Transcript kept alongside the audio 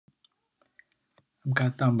ئەم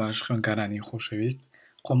کاتتان باش خوێندکارانی خۆشەویست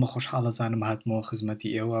خۆمە خۆشحاڵەزانم هاتمەوە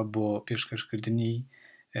خزمەتی ئێوە بۆ پێشکەشکردنی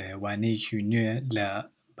وانەیەکی نوێ لە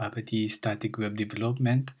بابەتی ستاتیک وێب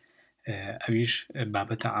دیڤلۆپمنت ئەویش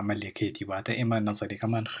بابەتە عەمەلیەکەیەتی واتە ئێمە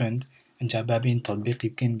نەزەریەکەمان خوێند ئەجا بابین تەطبیقی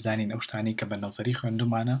بکەین بزانین ئەو شتانەی کە بە نەزەری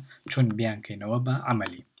خوێندومانە چۆن بیانکەینەوە بە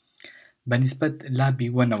عەمەلی بەنسبەت لابی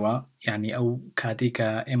وەنەوە یعنی ئەو کاتێک کە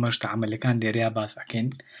ئێمە شتە عەمەلیەکان لێرەیە باس ئەکەین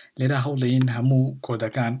لێرە هەوڵەیین هەموو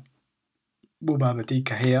کۆدەکان بۆ بابەتەی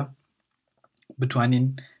کە هەیە بتوانین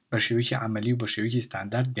بە شێوەیەکی عەمەلی و بە شێوەیەکی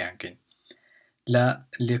ستاندارد بیانکەین لە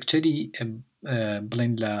لێکچەری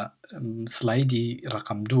بڵین لە سلایدی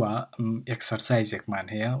ڕقم 2 ئێکسەرسایزێکمان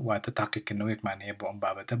هەیە واتە تاقیکردنەوەیەکمان هەیە بۆ ئەم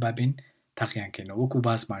بابەتە بابین تاقییانکەینەوە وەکو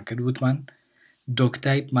باسمان کرد وتمان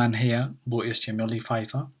دۆکتایپمان هەیە بۆ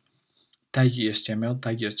HTML5 تاگی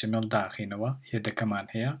HTML داخینەوە هێدەکەمان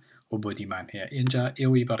هەیە و بۆدیمان هەیە اینجا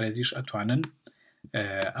ئێوەی بەڕێزیش ئەتوانن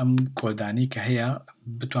ئەم کۆدانی کە هەیە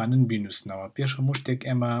بتوانن بینوسنەوە پێش هەموو شتێک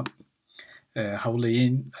ئێمە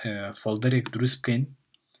هەوڵەیین فۆڵدەرێک دروست بکەین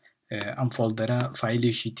ئەم فۆڵدەرە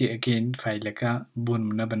فایلێکی تێئەکەین فایلەکە بۆ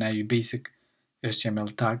نمونە بە ناوی بیسک HTML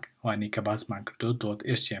تاگ وانی کە باسمان کردو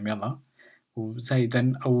 .html و زایدەن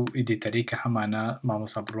ئەو ئیدیتەری کە هەمانە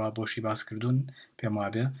مامۆستا بڕوا بۆشی باس کردوون پێم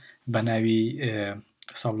وابێ بە ناوی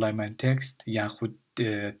سەبلایمەن تێکست یاخود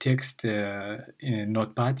تێکست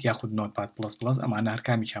نۆتپاد یاخود نۆتپاد پلس پلس ئەمانە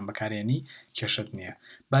هەرکامیان بەکارێنی کێشت نییە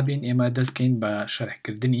بابین ئێمە دەستکەین بە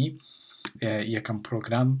شەرحکردنی یەکەم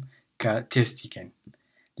پرۆگرام کە تێستیکەین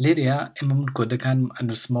لێرەیە ئێمە من کۆدەکان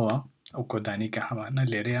ئەنووسمەوە ئەو کۆدانی کە هەمانە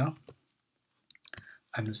لێرەیە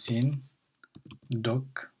ئەنووسین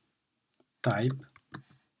دۆک تایپ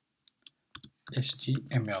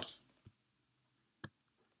HTML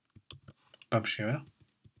بەم شێوە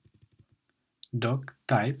دۆک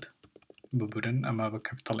تایپ ببورن ئەمە بە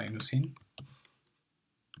کەپیتەڵ ئەینووسین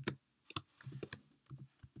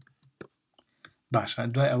باشە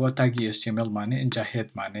دوای ئەوە تاگی HTML مانێ اینجا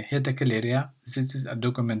هێدمانێ هێدەکە لێرەیە زز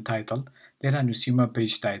دوکمنت تایتڵ لێرە نووسیمە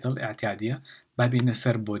پیج تایتڵ ئاعتیادیە بابینە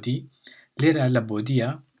سەر بۆدی لێرە لە بۆدیە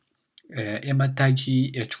ئێمە تاگی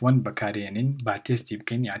H1 بەکارێنین با تێستی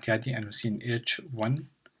بکەین ئاعتیادی ئەنووسین H1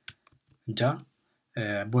 جا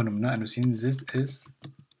بۆ نمونە ئەنووسین this is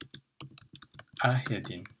a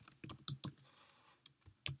heading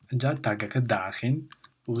اینجا تاگەکە داخین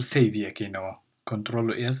و سەیڤیەکەینەوە کۆنتڕۆل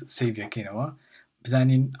و S سەیڤەکەینەوە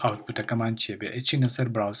بزانین ئاوتپوتەکەمان چێ بێ ئەچینە سەر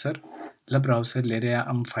براوسەر لە براوسەر لێرەیە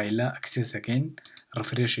ئەم فایلە ئەکسێسەکەین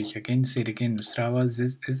ڕفرێشێکەکەین سەیرەکەین نووسراوە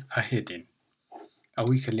this is a heading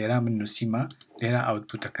ئەوەی کە لێرە من نووسیمە لێرە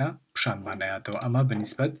ئاوتپوتەکە پیشانمانایەتەوە ئەمە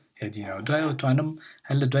بەنسبەت هێدینەوە دوایەوە توانم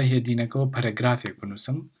هەر لە دوای هێدینەکەەوە پەرەگرافێک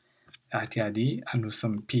بنووسم ئاعتیادی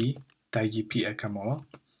ئەنووسم P تاگی P ئەەکەمەوە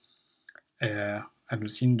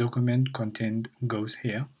ئەنووسین document content goes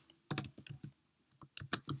here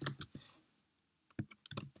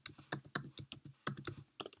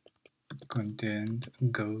content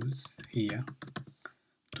goes here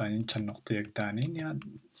توانین چەند نقطەیەک دانین یا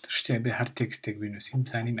شتێک بێ هەر تێکستێک بنووسین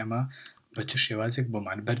بزانین ئەمە بە چ شێوازێک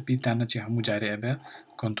بۆمان بەربیرتان نەچێ هەموو جارێ ئەبێ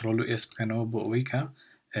کۆنتڕۆل و S بکەنەوە بۆ ئەوەی کە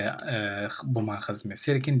بۆمان خزمێ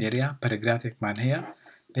سێرەکەین لێرەیە پەرەگرافێکمان هەیە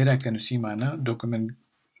لێرە کە نووسیمانە document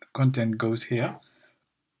content goes here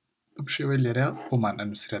بشێوەی لێرە بۆمان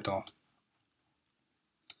ئەنووسرێتەوە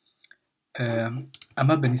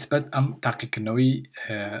ئەمە بەنسبەت ئەم تاقیکردنەوەی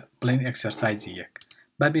بڵین ئێکسەرسایزی یەک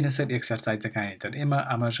بابینە سەر ئێکسەرسایزەکانی تر ئێمە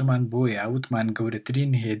ئاماژەمان بۆیە وتمان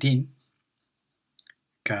گەورەترین هێدین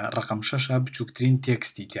کە ڕقم 6 بچووکترین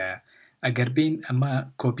تێکستی تایە ئەگەر بین ئەمە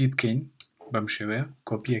کۆپی بکەین بەم شێوەیە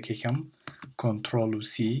کۆپیەکێکم کۆنتڕۆل و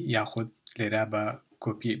C یاخود لێرە بە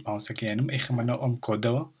کۆپی ماوسەکەێنم ئەیخەمەنەوە ئەم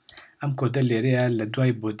کۆدەوە ئەم کۆدە لێرەیە لە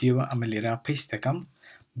دوای بۆدیەوە ئەمە لێرە پەیستەکەم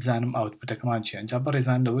بزانم ئاوتپوتەکەمان چیە ئەنجا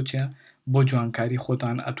بەڕێزان لەوە چیە بۆ جوانکاری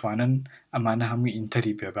خۆتان ئەتوانن ئەمانە هەمووی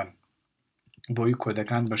ئینتەری پێبن بۆی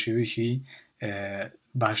کۆدەکان بە شێوەیەکی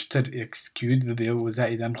باشتر ئێکسکیوت ببێ و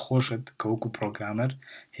زائیدەن خۆشت کە وەکو پرۆگرامەر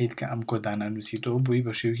هیت کە ئەم کۆدانە نووسیتەوە بۆی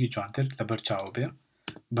بە شێوەیەکی جوانتر لەبەر چاو بێ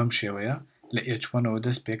بەم شێوەیە لە H1ەوە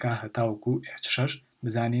دەست پێکا هەتاوەکو H6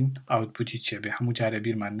 بزانین ئاوتپوتی چێ بێ هەموو جارە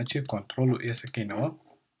بیرمان نەچێ کۆنتڕۆل و ئێسەکەینەوە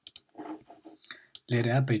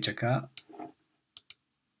لێرە پیجەکە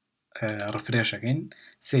ڕفرێشەکەین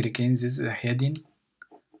سەیرەکەین زز هێدین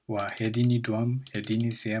و هێدینی دووەم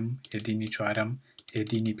هێدینی سێم هێدینی چوارەم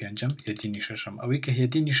هێدینی پێنجەم هێدینی شەشەم ئەوەی کە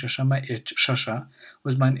هێدینی شەشەمە H6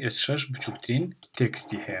 وزمان H6 بچووکترین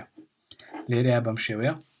تێکستی هەیە لێرەیە بەم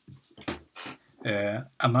شێوەیە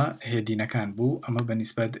ئەمە هێدینەکان بوو ئەمە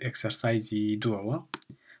بەنسبەت ئێکسەرسایزی دووەوە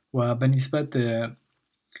و بەنسبەت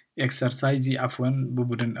ئێکسەرسایزی ئەفوەن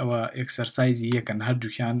ببورن ئەوە ئێکسەرسایزی یەکەن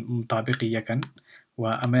هەردووکیان مطابقی یەکەن و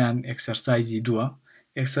ئەمەیان ئەکسەرسایزی دووە.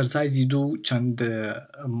 ئەکسەرسایزی دوو چەند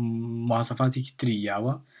مواسەفاتێکی تری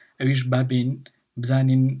یاوە، ئەویش بابین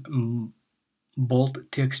بزانین بۆڵت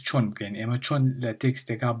تێکست چۆن بکەین، ئێمە چۆن لە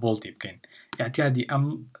تێکستێکا بۆڵتی بکەین. یاعتیادی ئەم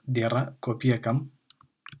دێڕە کۆپیەکەم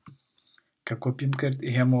کە کۆپیم کرد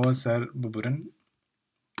هێمەوە سەر ببورن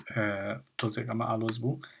تۆزێک ئەمە ئالۆز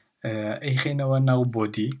بوو ئەیخینەوە ناو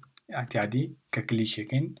بۆدی ئاعتیادی کە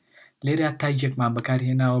کلیکێکین لێرە تایجێکمان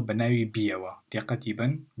بەکارهێناوە بە ناوی بیەوە دیقەتی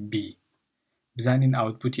بن بی بزانین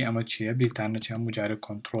ئاوتپوتی ئەمە چییە بێتانە چ هەموو جارە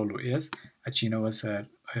کۆنتڕۆل و ئێس ئەچینەوە سەر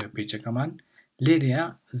پیجەکەمان لێرەیە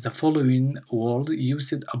the following word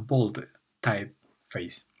used a bold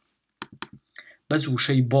typeface بەس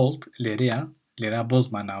وشەی بۆڵت لێرە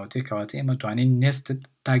بۆڵتمان ناوەتێ کەواتە ئێمە توانین نێستت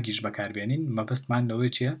تاگیش بەکاربێنین مەبەستمان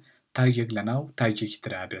لەوەی چییە تاگێک لە ناو تاگێکی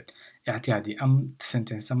ترابێت یاعتیادی ئەم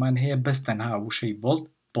سنتێنسەمان هەیە بەس تەنها وشەی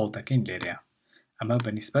بۆڵتەکەین لێرەیە ئەمە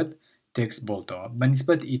بەنیسبەت تێکست بۆڵتەوە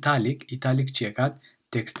بەنیسبەت ئیتالیک چیەکات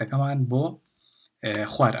تێکستەکەمان بۆ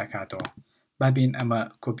خوار ئەکاتەوە بابین ئەمە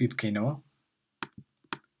کۆپی بکەینەوە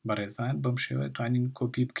بەڕێزان بەم شێوە توانین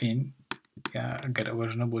کۆپی بکەین یا ئەگەر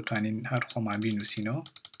ئەوەش نەبوو توانین هەر خۆمان بینوسینەوە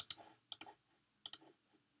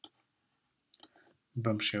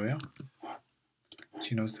بەم شێوەیە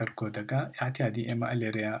چینەوە سەر کۆدەکە ئاعتیادی ئێمە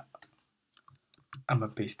لێرەیە ئەمە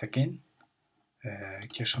پێستەکەین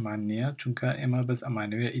کێشەمان نییە چونکە ئێمە بەس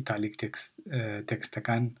ئەمانەوێ ئیتالیک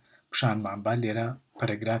تێکستەکان پیشانمان با لێرە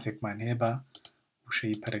پەرەگرافێکمان هەیە بە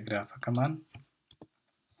وشەی پەرەگرافەکەمان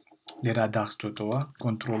لێرە داخستۆتەوە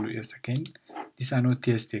کۆنتڕۆل و ئێسەکەین دیسانەوە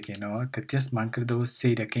تێستێکینەوە کە تێستمان کردەوە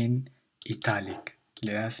سەیرەکەین ئیتالیک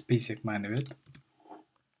لێرە سپیسێکمانەوێت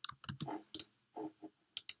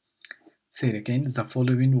سەیرەکەین the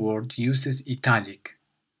following word uses italic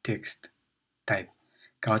text type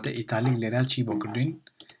کەواتە ئیتالیک لێرە چی بۆ کردوین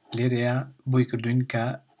لێرەیە بۆی کردوین کە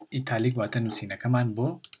ئیتالیک واتە نووسینەکەمان بۆ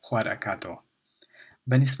خوار ئەکاتەوە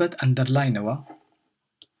بەنیسبەت ئەندەرلاینەوە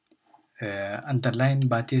ئەندەرلاین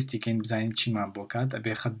با تێستیکەین بزانین چیمان بۆ کات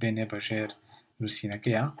ئەبێ خەت بێنێ بەژێر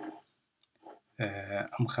نووسینەکەیە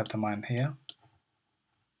ئەم خەتەمان هەیە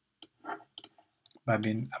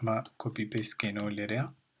بابین ئەمە کۆپی پێستکەینەوە لێرەیە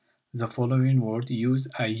the following word use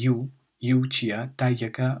a u چییە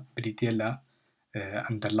تاگەکە بریتە لە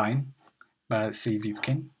ئەندەرلاین بە سەیڤی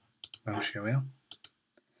بکەین بەم شێوەیە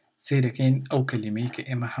سەیرەکەین ئەو کەلیمەی کە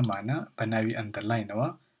ئێمە هەمانە بە ناوی ئەندەرلاینەوە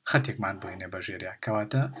خەتێکمان بۆینێ بەژێرە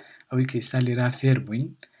کەواتە ئەوەی کە ئێستا لێرە فێر بووین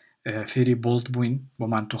فێری بۆڵت بووین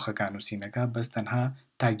بۆمان تۆخەکان نووسینەکە بەس تەنها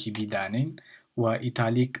تاگی بیدانین و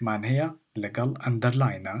ئیتالیکمان هەیە لەگەڵ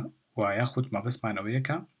ئەندەرلاینە و یاخود مەبەستمانەوەیە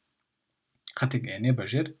کە خەتێک ئێنێ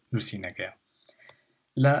بەژێر نووسینەکەیە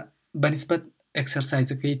لە بەنیسبەت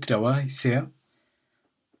ئەکسەرسایزەکەی ترەوە سێ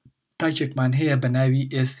تاجێکمان هەیە بە ناوی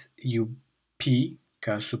SUP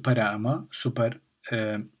کە سوپەرە ئەمە سوپەر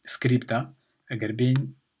سکریپتە ئەگەر بین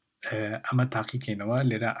ئەمە تاقیکەینەوە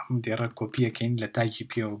لێرە ئەم دێڕە کۆپیەکەین لە تاجی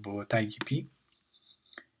پیەوە بۆ تاجی پی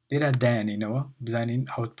لێرە دایانینەوە بزانین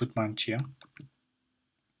ئاوتپوتمان چییە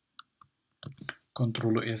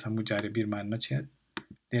کۆنتڕۆل و ئێس هەموو جارە بیرمان نەچێت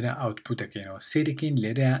لێرە ئاوتپوتەکەینەوە سێرەکەین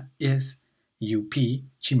لێرە SUP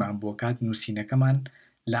چیمان بۆ کات نووسینەکەمان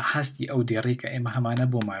لە هەستی ئەو دێڕێک کە ئێمە هەمانە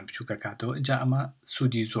بۆمان بچووکە کاتەوە جا ئەمە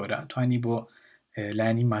سوودی زۆرە توانی بۆ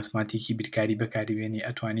لایانی ماتماتیکی بیرکاری بەکاریبێنی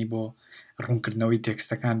ئەتوانی بۆ ڕوونکردنەوەی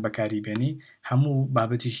تێکستەکان بەکاریبێنی هەموو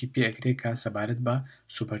بابەتیشی پێئەکرێت کە سەبارەت بە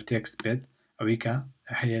سوپەر تێکست بێت ئەوەی کە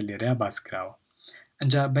هەیە لێرە باسکراوە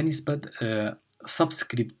ئەنجا بەنیسبەت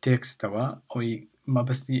سەبسکریپت تێکستەوە ئەوی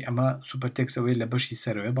مەبەستی ئەمە سوپەر تێکسەوەی لە بەشی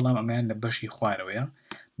سەرەوەی بەڵام ئەمەیان لە بەشی خوارەوەیە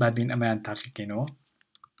بابین ئەمەیان تاقیکەینەوە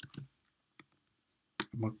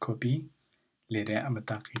ئەمە کۆپی لێرە ئەمە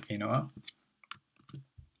تاقیکەینەوە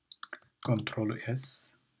کۆنتڕۆل و ئێس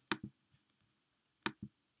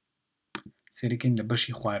سێرەکەین لە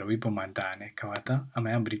بەشی خوارەوەی بۆمان دانێ کەواتە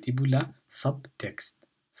ئەمەیان بریتی بوو لە سەب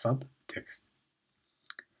تێکست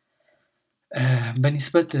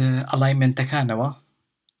بەنیسبەت ئەلایمنتەکانەوە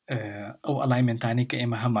ئەو ئەلایمنتانی کە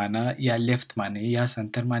ئێمە هەمانە یا لێفتمان هەیە یا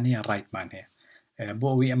سنتەرمان هەیە ڕایتمان هەیە بۆ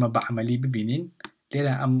ئەوەی ئەمە بە عەمەلی ببینین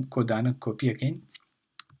لێرە ئەم کۆدانە کۆپیەکەین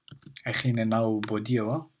ئەخینە ناو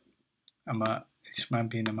بۆدیەوە ئەمە هیچمان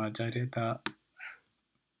پێ نەماجارێتە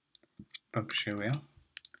بەم شێوەیە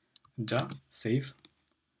جا سیف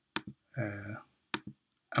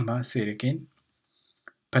ئەمە سیرەکەین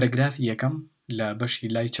پەرەگرافی یەکەم لە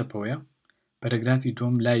بەشی لای چەپەوەیە پەرەگرافی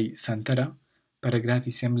دووەم لای سنتەرە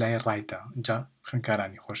پەرەگرافی سێم لای ڕایتە جا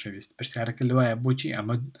خوێندکارانی خۆشەویست پرسیارەکە لەوایە بۆچی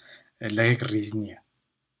ئەمە لە یەک ڕیز نییە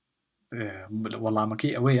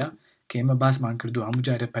وەڵامەکەی ئەوەیە کە ئێمە باسمان کردو هەموو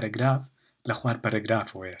جارە پەرەگراف لە خوار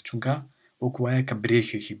پەرەگرافەوەیە چونکە وەکو وایە کە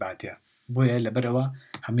برێشێکی باتێ بۆیە لەبەرەوە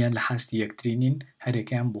هەمویان لە حاستی یەکترینین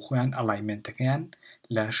هەرێکیان بۆ خۆیان ئەڵایمنتەکەیان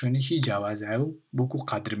لە شوێنێکی جیاوازایە و بۆکو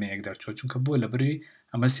قادرمەیەک دەرچۆ چونکە بۆ لە بروی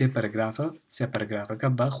ئەمە سێ پەرەگرافەکە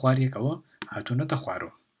بە خواریەکەوە هاتوونەتە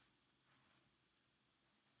خوارەوە.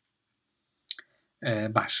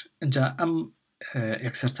 باش اینجا ئەم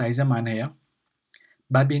ئەکسەرسایزەمان هەیە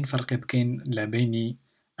با بین فەرقی بکەین لە بینی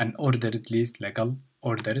unordered list لەگەڵ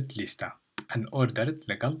ordered listە. unordered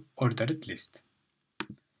لەگەڵ ordered list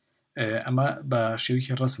ئەمە بە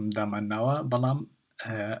شێوکی ڕسم دامانناوە بەڵام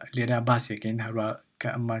لێرە باسیەکەین هەروە کە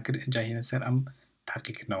ئەمما کرد اینجا هینە سەر ئەم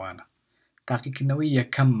تاقیکردنەوەانە. تاقیکردنەوەی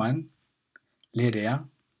یەکەممان لێرەیە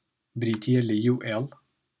بریتیە لە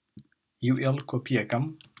UL کۆپیەکەم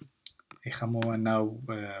خەمەوە ناو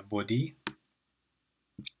بۆدی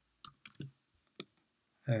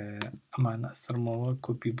ئەمانە سرمەوە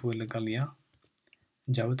کۆپی بووە لەگەڵیە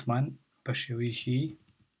جاوتمان بە شێوەیەکی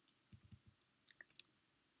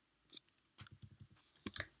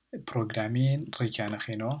پرۆگرامین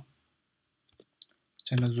ڕێکیانەخێنەوە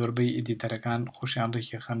چەنە زۆربەی ئیدیتەرەکان خۆشیان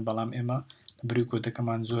ڕێکیەخەن بەڵام ئێمە بروی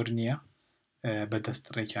کۆدەکەمان زۆر نییە بەدەست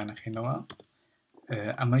ڕێکیانەخێنەوە.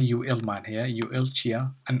 ئەمە UL مان هەیە. UL چییە؟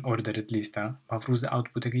 unordered listە. مەفروضە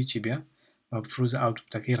ئاوتپوتەکەی چی بێ؟ مەفروضە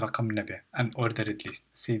ئاوتپوتەکەی ڕقم نەبێ. unordered list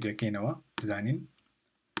سیڤەکەینەوە بزانین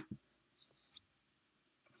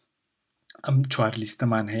ئەم چوار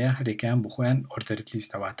لیستەمان هەیە هەرێکیان بۆ خۆیان ordered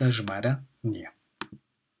listە واتە ژمارە نییە.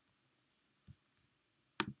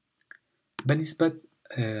 بەنسبەت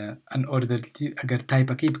unordered ئەگەر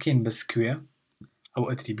تایپەکەی بکەین بە سکوێ ئەو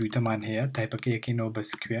ئەتریبیوتەمان هەیە تایپەکەی یەکەینەوە بە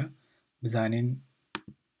سکوێ بزانین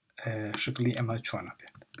شکلی ئەمە چۆنە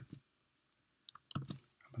بێت.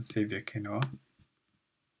 ئەمە سیڤەکەینەوە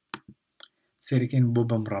سێرەکەین بۆ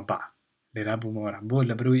بە مرەبع لێرا بوومەوەرە بۆ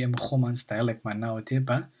لە بەرەوەی ئەمە خۆمان ستایلێکمان ناوەتێ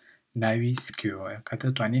بە ناوی سکوێەوە کاتە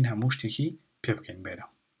توانین هەموو شتێکی پێ بکەین بێرە.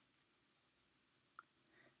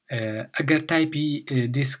 ئەگەر تایپی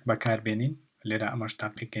دیسک بەکاربێنین لێرە ئەمەش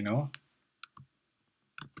تاقیکەینەوە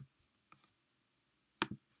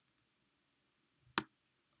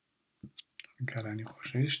کارانی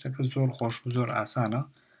خۆشەویست شتەکە زۆر خۆش و زۆر ئاسانە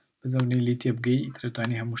بزەونەی لی تێ بگەی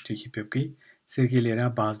ئیترێتوانی هەموو شتێکی پێ بکەی سێرکی لێرە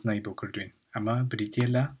بازنەی بۆ کردوین ئەمە بریتە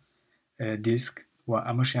لە دیسک و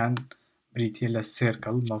ئەمەشیان بریتە لە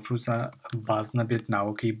سێرکڵ مەفروضە بازنە بێت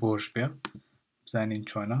ناوەکەی بۆش بێ بزانین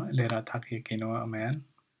چۆنە لێرە تاقیەکەینەوە ئەمەیان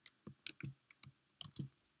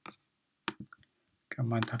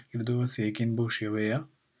کەمان تاقیکردەوە سێکین بۆ شێوەیە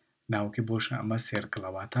ناوەکەی بۆشە ئەمە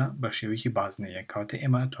سێرکڵەواتە بە شێوەیەکی بازنەیە کەواتە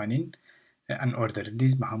ئێمە توانین unordered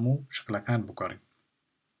list بە هەموو شکلەکان بگۆڕین.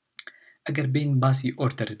 ئەگەر بین باسی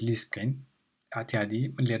ordered list بکەین ئاتیادی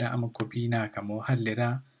من لێرە ئەمە کۆپی ناکەمەوە هەر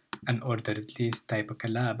لێرە unordered list تایپەکە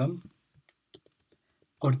لابم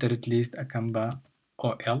ordered list ئەەکەم بە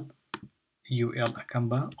OL UL ئەەکەم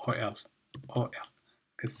بە OL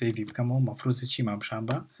کە سیڤی بکەمەوە مەفروضە چیمان بشان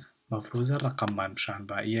بە مەفروضە ڕقممان بشان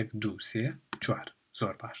بە 1 2 3 4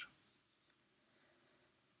 زۆر باش.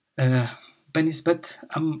 بەنسبەت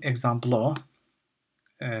ئەم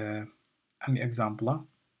ئەگزامپڵە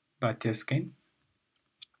با تێسکەین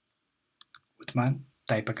وتمان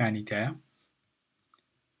تایپەکانی تایە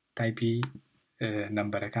تایپی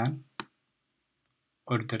نەمبەرەکان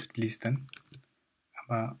ordered listن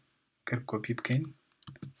ئەمە کرد کۆپی بکەین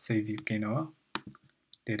سیڤی بکەینەوە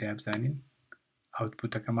لێرە بزانین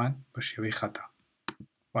ئاوتپوتەکەمان بە شێوەی خەتە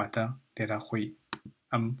واتە لێرا خۆی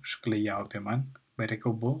ئەم شکلی یاوە پێمان بەرەکە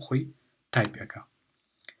و بۆ خۆی تایپەکە.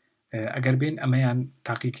 ئەگەر بین ئەمەیان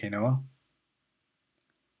تاقیکەینەوە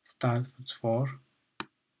start for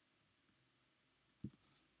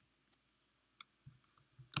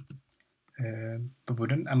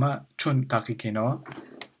ببورن ئەمە چۆن تاقیکەینەوە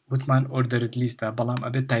وتمان ordered listە بەڵام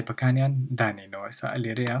ئەبێت تایپەکانیان دانینەوە ئێستا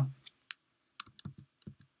لێرەیە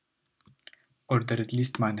ordered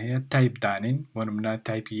listمان هەیە تایپ دانین بۆ نمونە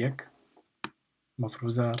تایپی 1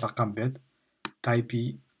 مەفروضە ڕقم بێت تایپی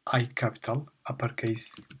I capital upper case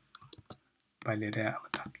با لێرەیە ئەمە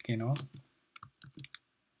تاقیکەینەوە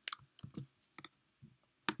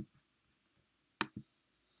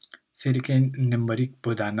سێریکەین نمبەریک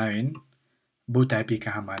بۆ داناوین بۆ تایپی کە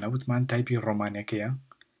هەمانە وتمان تایپی ڕۆمانیەکەیە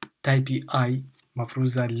تایپی I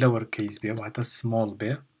مەفروضە lower case بێ واتە small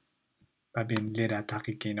بێ با بین لێرە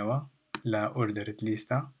تاقیکەینەوە لە ordered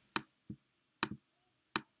listە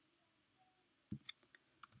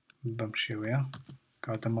بەم شێوەیە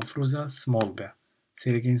کاتە مەفروضە small بێ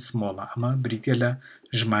سێرەکەین سمۆڵە ئەمە بریتە لە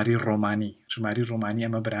ژماری ڕۆمانی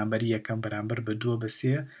ئەمە بەرامبەر یەکەم بەرامبەر بە 2 بە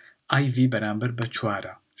 3 IV بەرامبەر بە 4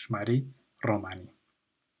 ژماری ڕۆمانی.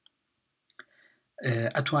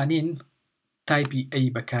 ئەتوانین تایپی A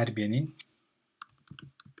بەکاربێنین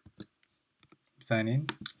بزانین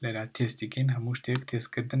لێرە تێستیکەین هەموو شتێک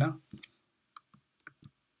تێستکردنە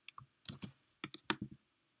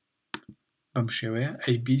بەم شێوەیە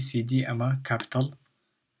ABCD ئەمە کاپیتەڵ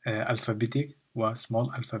ئەلفەبێتیک و سمۆڵ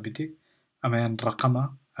ئەلفەبێتیک ئەمەیان ڕقەمە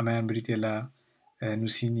ئەمەیان بریتێ لە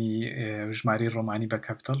نووسینی ژمارەی ڕۆمانی بە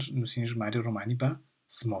کاپیتەڵ نووسینی ژمارەی ڕۆمانی بە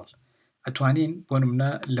سمۆڵ ئەتوانین بۆ نمونە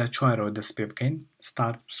لە چوارەوە دەست پێ بکەین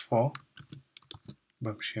starts for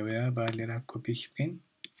بەم شێوەیە با لێرە کۆپیێکی بکەین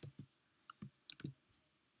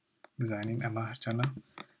بزانین ئەمە هەرچەنە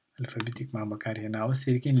ئەلفەبێتیکمان بەکارهێناوە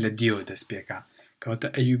سێریکەین لە دیەوە دەست پێکا کەواتە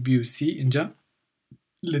A و B و C اینجا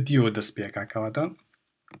لە دیەوە دەست پێکا کەواتە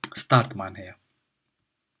ستارتمان هەیە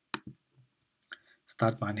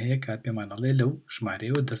ستارتمان هەیە کات پێمانەڵێ لەو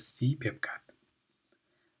ژمارەیەوە دەستی پێ بکات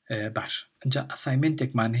باش اینجا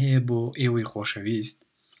ئەسایمنتێکمان هەیە بۆ ئێوەی خۆشەویست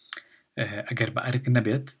ئەگەر بە ئەرک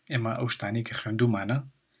نەبێت ئێمە ئەو شتانی کە خوێندومانە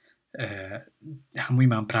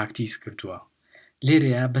هەموویمان پراکتیس کردووە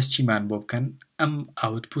لێرەیە بەس چیمان بۆ بکەن ئەم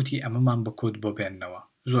ئاوتپوتی ئەمەمان بە کۆد بۆ بێننەوە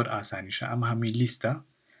زۆر ئاسانیشە ئەمە هەمووی لیستە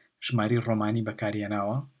ژماری ڕۆمانی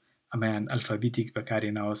بەکارهێناوە ئەمەیان ئەلفەبێتیک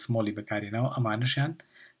بەکارهێناوە سمۆڵی بەکارهێناوە ئەمانەشیان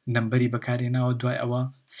نەمبەری بەکارهێناوە دوای ئەوە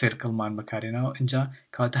سێرکڵمان بەکارهێناوە اینجا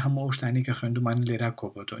کەواتە هەموو ئەو شتانی کە خوێندومان لێرە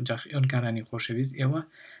کۆبۆتەوە اینجا خوێندکارانی خۆشەویست ئێوە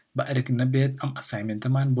بە ئەرک نەبێت ئەم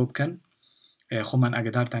ئەسایمنتەمان بۆ بکەن خۆمان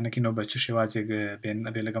ئاگدارتان نەکەینەوە بە چ شێوازێک بێن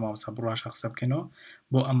ئەبێ لەگەڵ مامۆستا بڕاشە قسە بکەینەوە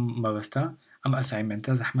بۆ ئەم مەبەستە ئەم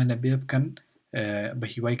ئەسایمنتە زەحمە نەبێ بکەن بە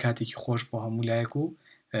هیوای کاتێکی خۆش بۆ هەموو لایەک و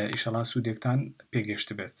ئیشەڵا سوودێکتان پێگەشت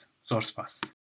بێت زۆر سوپاس